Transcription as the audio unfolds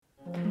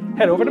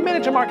Head over to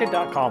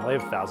miniaturemarket.com. They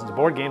have thousands of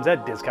board games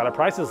at discounted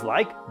prices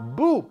like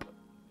Boop.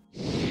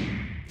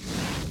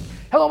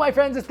 Hello my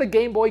friends, it's the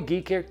Game Boy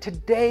Geek here.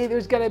 Today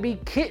there's gonna be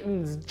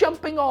kittens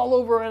jumping all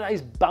over a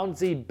nice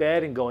bouncy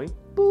bed and going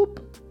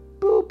boop,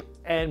 boop,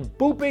 and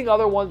booping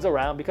other ones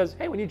around because,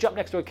 hey, when you jump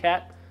next to a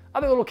cat,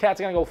 other little cats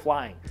are gonna go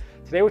flying.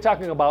 Today we're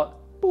talking about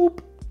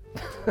Boop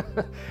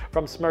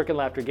from Smirk and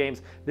Laughter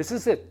Games. This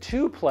is a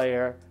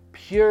 2-player,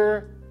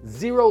 pure,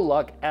 zero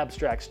luck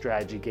abstract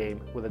strategy game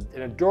with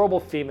an adorable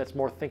theme that's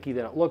more thinky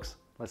than it looks.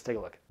 Let's take a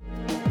look.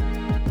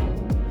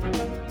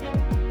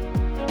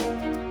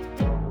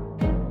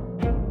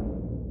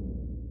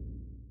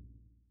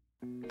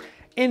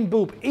 In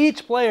Boop,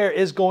 each player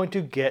is going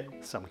to get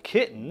some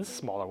kittens,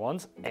 smaller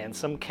ones, and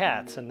some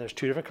cats. And there's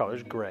 2 different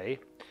colors, gray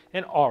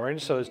and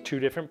orange, so there's 2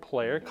 different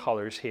player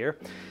colors here.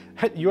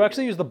 You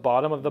actually use the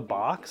bottom of the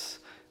box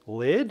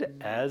lid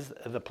as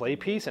the play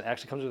piece, and it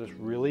actually comes with this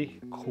really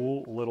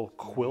cool little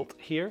quilt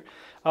here.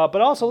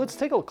 But also, let's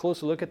take a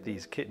closer look at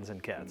these kittens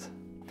and cats.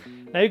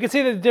 Now you can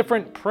see the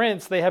different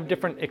prints, they have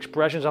different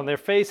expressions on their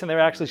face, and they're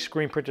actually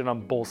screen printed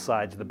on both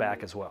sides of the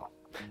back as well.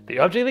 The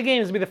object of the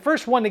game is to be the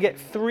first one to get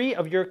 3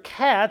 of your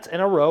cats in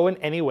a row in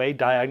any way,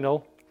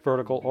 diagonal,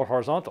 vertical, or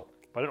horizontal.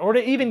 But in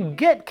order to even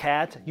get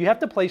cats, you have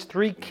to place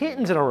 3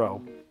 kittens in a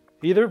row,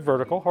 either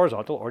vertical,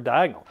 horizontal, or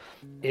diagonal.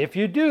 If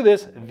you do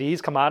this, these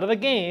come out of the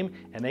game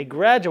and they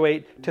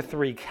graduate to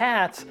 3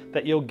 cats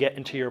that you'll get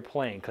into your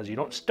plane, because you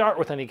don't start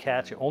with any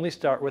cats, you only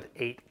start with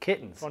 8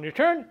 kittens. On your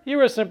turn, you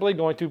are simply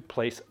going to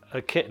place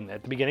a kitten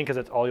at the beginning because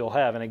that's all you'll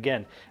have. And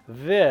again,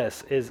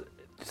 this is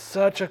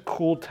such a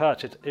cool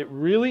touch. It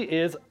really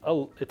is,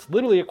 it's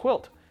literally a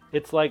quilt.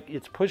 It's like,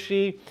 it's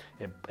pushy,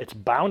 it's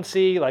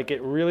bouncy, like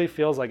it really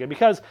feels like it.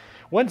 Because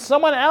when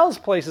someone else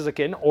places a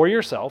kitten, or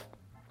yourself,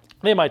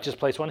 they might just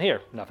place one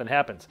here, nothing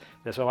happens.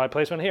 This one might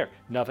place one here,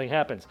 nothing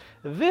happens.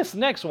 This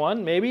next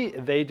one, maybe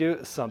they do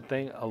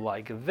something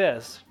like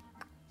this.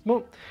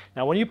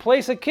 Now when you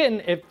place a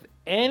kitten, if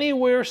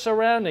anywhere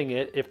surrounding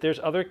it, if there's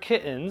other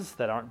kittens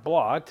that aren't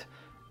blocked,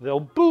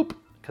 they'll boop,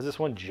 because this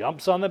one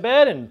jumps on the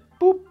bed and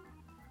boop,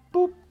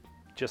 boop,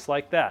 just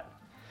like that.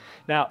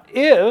 Now,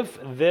 if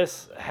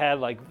this had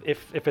like,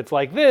 if it's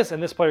like this,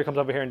 and this player comes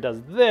over here and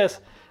does this,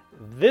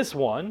 this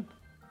one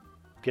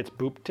gets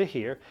booped to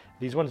here.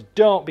 These ones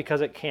don't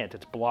because it can't.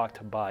 It's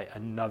blocked by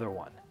another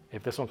one.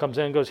 If this one comes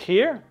in and goes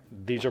here,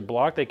 these are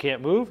blocked, they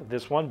can't move.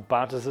 This one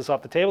bounces this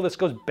off the table. This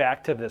goes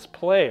back to this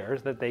player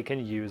that they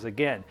can use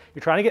again.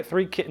 You're trying to get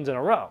 3 kittens in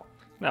a row.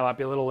 Now, it might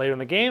be a little later in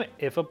the game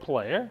if a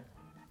player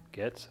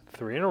gets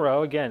 3 in a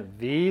row. Again,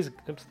 these,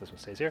 oops, this one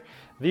stays here.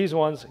 These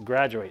ones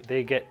graduate.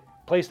 They get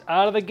placed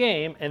out of the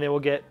game and they will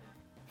get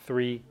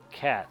 3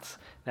 cats.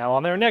 Now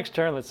on their next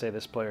turn, let's say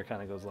this player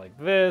kind of goes like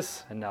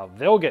this, and now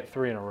they'll get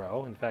 3 in a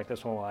row. In fact,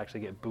 this one will actually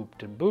get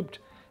booped and booped,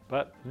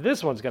 but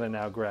this one's gonna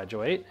now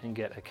graduate and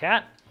get a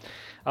cat.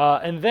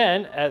 And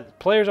then as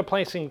players are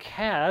placing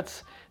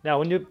cats, now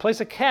when you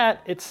place a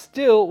cat, it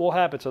still will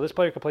happen. So this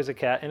player can place a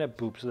cat and it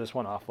boops this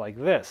one off like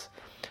this.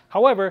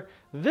 However,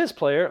 this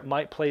player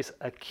might place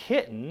a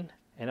kitten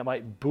and it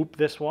might boop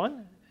this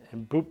one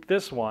and boop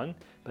this one,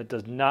 but it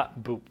does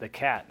not boop the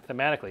cat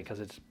thematically because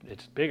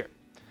it's bigger.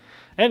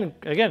 And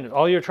again,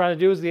 all you're trying to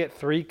do is get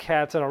 3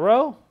 cats in a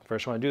row.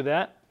 First one to do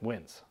that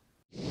wins.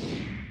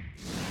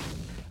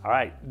 All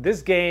right,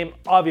 this game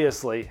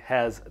obviously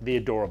has the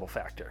adorable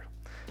factor.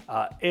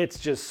 It's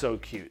just so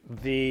cute.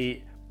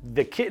 The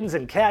kittens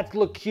and cats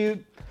look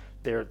cute.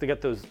 They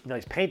got those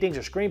nice paintings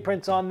or screen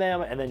prints on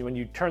them, and then when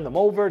you turn them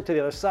over to the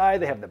other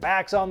side, they have the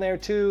backs on there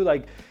too.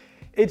 Like,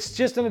 it's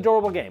just an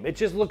adorable game. It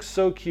just looks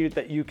so cute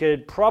that you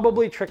could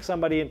probably trick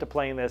somebody into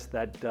playing this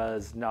that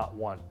does not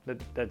want,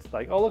 that's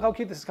like, oh, look how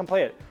cute this is, come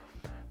play it.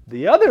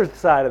 The other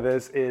side of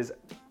this is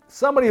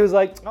somebody who's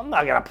like, I'm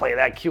not gonna play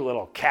that cute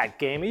little cat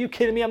game. Are you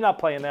kidding me? I'm not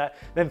playing that.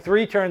 Then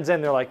 3 turns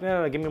in, they're like,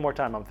 no, give me more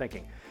time, I'm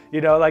thinking.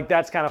 You know, like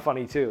that's kind of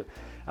funny too.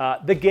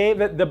 The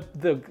game,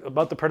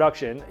 about the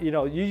production, you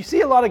know, you see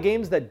a lot of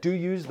games that do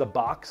use the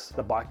box,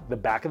 the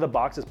back of the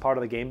box as part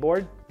of the game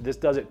board. This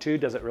does it too,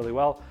 does it really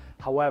well.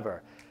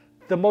 However,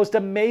 the most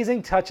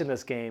amazing touch in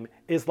this game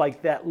is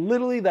like that,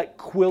 literally that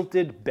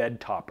quilted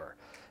bed topper.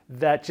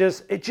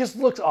 It just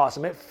looks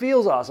awesome. It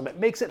feels awesome. It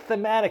makes it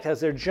thematic as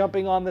they're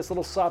jumping on this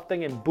little soft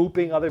thing and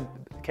booping other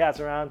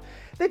cats around.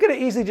 They could have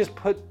easily just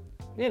put,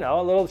 you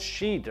know, a little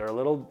sheet or a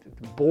little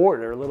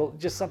board or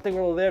just something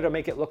little there to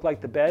make it look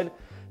like the bed.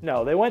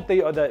 No, they went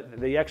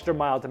the extra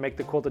mile to make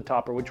the quilted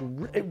topper, which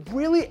it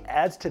really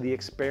adds to the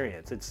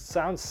experience. It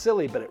sounds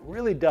silly, but it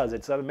really does.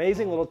 It's an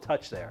amazing little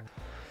touch there.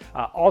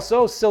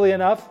 Also, silly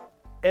enough,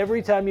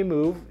 every time you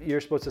move, you're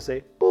supposed to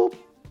say boop.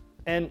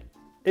 And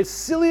as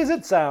silly as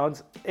it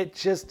sounds,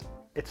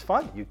 it's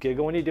fun. You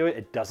giggle when you do it.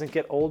 It doesn't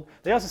get old.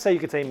 They also say you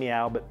could say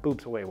meow, but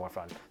boop's way more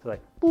fun. So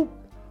like boop,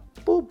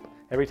 boop.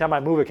 Every time I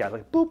move a cat,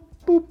 like boop,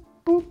 boop,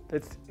 boop.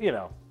 It's, you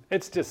know,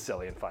 it's just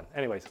silly and fun.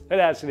 Anyways, it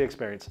adds to the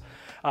experience.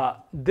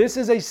 This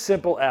is a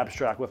simple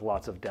abstract with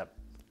lots of depth.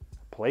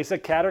 Place a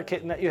cat or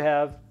kitten that you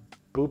have,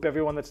 boop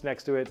everyone that's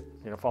next to it,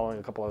 you know, following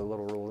a couple of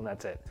little rules, and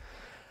that's it.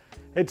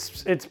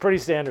 It's pretty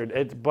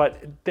standard,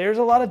 but there's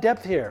a lot of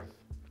depth here.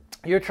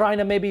 You're trying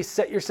to maybe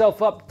set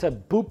yourself up to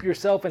boop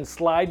yourself and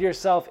slide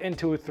yourself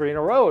into a 3 in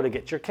a row to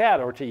get your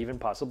cat or to even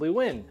possibly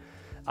win.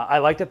 I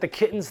like that the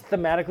kittens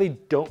thematically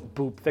don't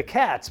boop the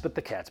cats, but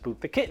the cats boop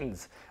the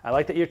kittens. I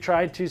like that you're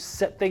trying to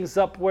set things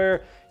up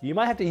where you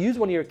might have to use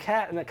one of your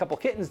cat and a couple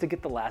kittens to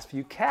get the last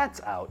few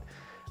cats out.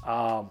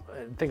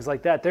 And things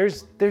like that.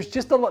 There's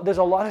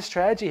a lot of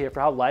strategy here for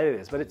how light it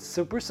is, but it's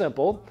super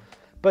simple.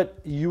 But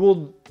you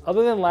will,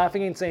 other than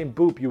laughing and saying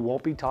boop, you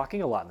won't be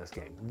talking a lot in this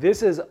game.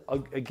 This is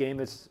a game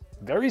that's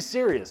very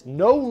serious.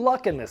 No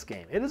luck in this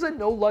game. It is a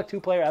no luck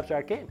 2-player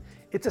abstract game.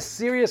 It's a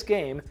serious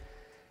game,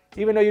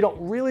 even though you don't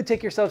really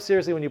take yourself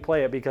seriously when you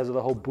play it because of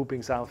the whole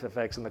booping sound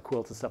effects and the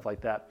quilts and stuff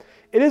like that.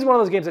 It is one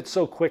of those games that's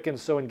so quick and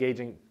so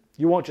engaging,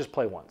 you won't just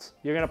play once.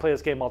 You're going to play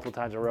this game multiple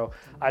times in a row.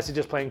 I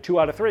suggest playing 2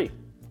 out of 3.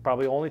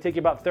 Probably only take you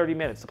about 30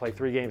 minutes to play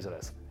 3 games of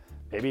this,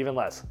 maybe even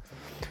less.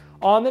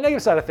 On the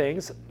negative side of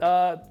things,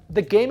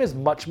 the game is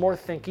much more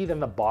thinky than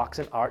the box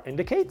and art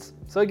indicates.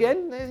 So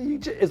again,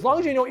 as long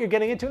as you know what you're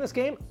getting into in this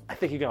game, I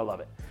think you're going to love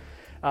it.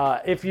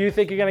 If you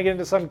think you're going to get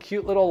into some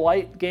cute little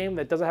light game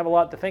that doesn't have a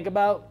lot to think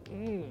about,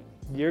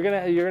 you're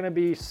gonna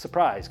be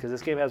surprised because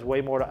this game has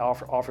way more to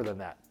offer than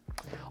that.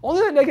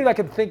 Only the negative I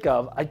can think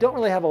of, I don't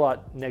really have a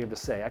lot negative to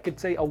say. I could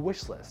say a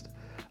wish list.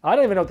 I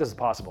don't even know if this is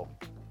possible,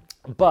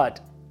 but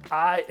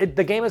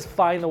the game is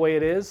fine the way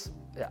it is.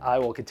 I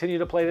will continue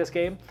to play this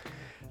game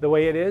the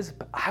way it is,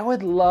 but I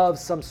would love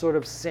some sort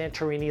of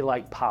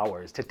Santorini-like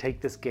powers to take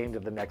this game to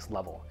the next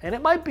level. And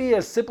it might be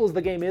as simple as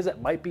the game is,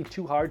 it might be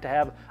too hard to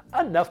have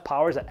enough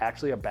powers that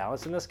actually are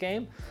balanced in this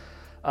game.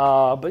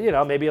 But you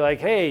know, maybe like,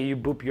 hey, you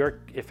boop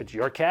if it's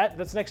your cat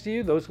that's next to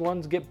you, those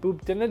ones get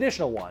booped an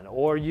additional one.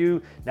 Or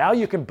now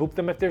you can boop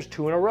them if there's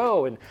 2 in a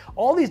row. And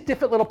all these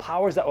different little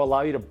powers that will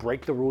allow you to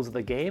break the rules of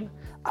the game.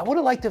 I would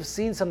have liked to have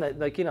seen some that,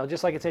 like, you know,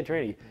 just like in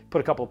Santorini,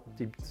 put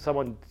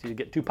you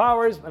get 2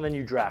 powers and then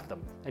you draft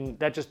them. And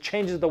that just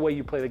changes the way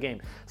you play the game.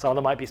 Some of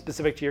them might be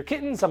specific to your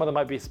kittens, some of them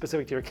might be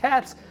specific to your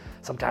cats.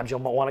 Sometimes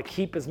you'll want to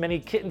keep as many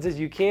kittens as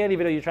you can,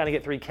 even though you're trying to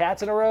get 3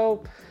 cats in a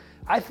row.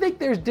 I think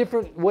there's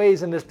different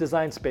ways in this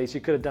design space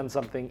you could have done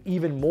something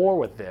even more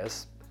with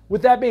this.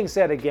 With that being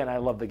said, again, I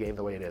love the game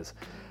the way it is.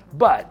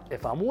 But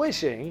if I'm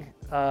wishing,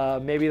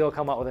 maybe they'll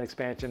come out with an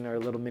expansion or a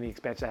little mini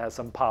expansion that has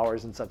some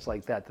powers and such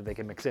like that they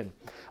can mix in.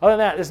 Other than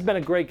that, this has been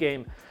a great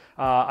game.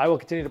 I will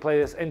continue to play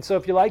this. And so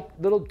if you like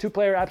little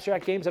 2-player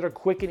abstract games that are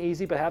quick and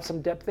easy but have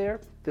some depth there,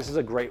 this is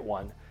a great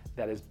one.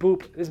 That is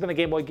Boop. This has been a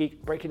Game Boy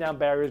Geek, breaking down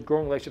barriers,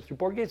 growing relationships through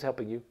board games,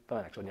 helping you find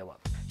the next one you love.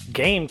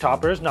 Game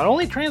Toppers not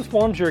only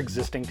transforms your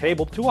existing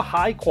table to a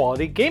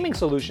high-quality gaming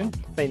solution,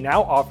 they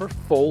now offer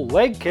full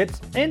leg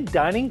kits and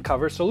dining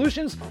cover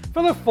solutions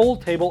for the full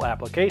table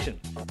application.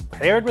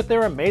 Paired with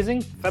their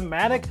amazing,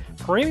 thematic,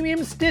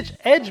 premium stitch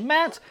edge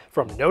mats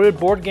from noted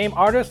board game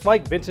artists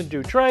like Vincent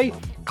Dutray,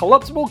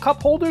 collapsible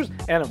cup holders,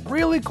 and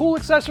really cool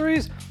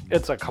accessories,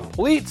 it's a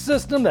complete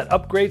system that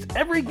upgrades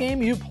every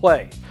game you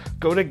play.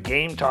 Go to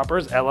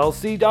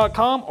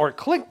GameToppersLLC.com or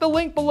click the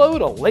link below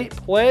to late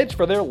pledge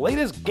for their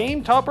latest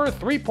Game Topper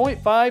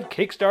 3.5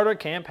 Kickstarter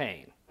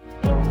campaign.